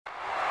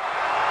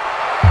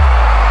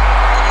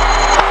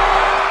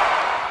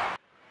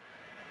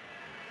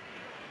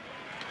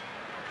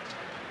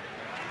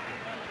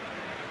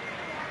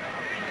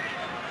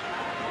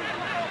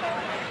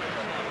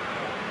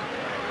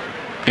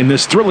In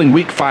this thrilling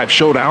Week 5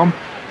 showdown,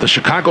 the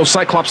Chicago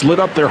Cyclops lit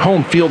up their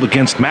home field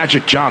against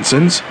Magic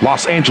Johnson's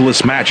Los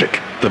Angeles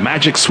Magic. The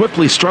Magic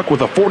swiftly struck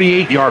with a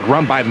 48-yard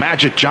run by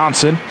Magic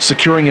Johnson,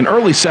 securing an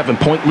early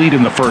 7-point lead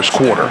in the first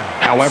quarter.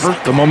 However,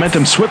 the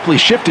momentum swiftly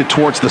shifted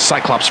towards the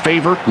Cyclops'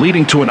 favor,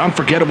 leading to an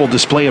unforgettable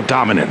display of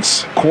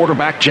dominance.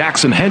 Quarterback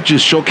Jackson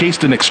Hedges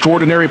showcased an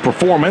extraordinary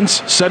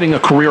performance, setting a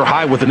career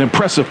high with an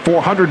impressive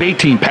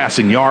 418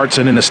 passing yards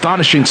and an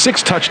astonishing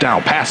 6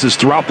 touchdown passes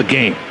throughout the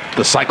game.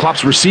 The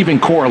Cyclops receiving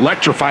core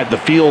electrified the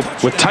field,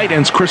 with tight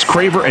ends Chris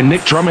Craver and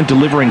Nick Drummond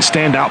delivering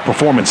standout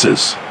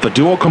performances. The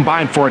duo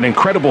combined for an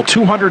incredible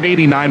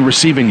 289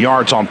 receiving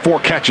yards on 4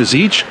 catches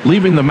each,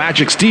 leaving the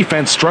Magic's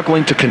defense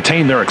struggling to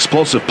contain their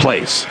explosive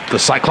plays. The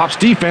Cyclops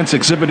defense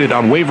exhibited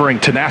unwavering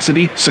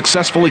tenacity,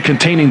 successfully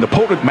containing the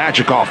potent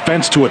Magic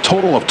offense to a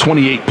total of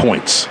 28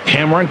 points.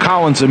 Cameron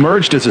Collins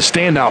emerged as a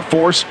standout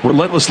force,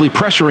 relentlessly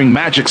pressuring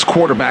Magic's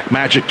quarterback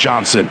Magic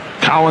Johnson.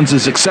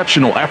 Collins'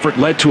 exceptional effort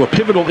led to a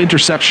pivotal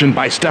interception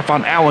by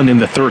Stephon Allen in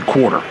the third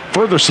quarter,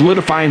 further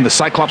solidifying the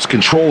Cyclops'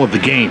 control of the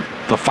game.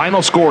 The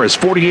final score is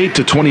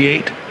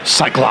 48-28,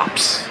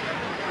 Cyclops.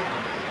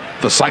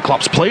 The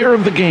Cyclops player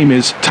of the game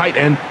is tight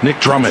end Nick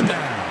Drummond.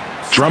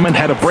 Drummond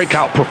had a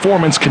breakout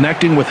performance,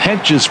 connecting with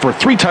Hedges for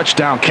 3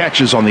 touchdown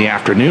catches on the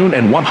afternoon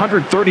and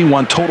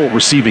 131 total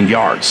receiving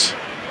yards.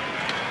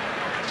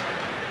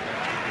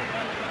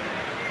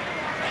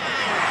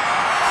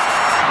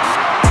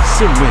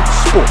 Sim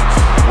Sports,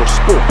 where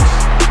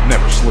sports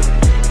never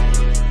sleep.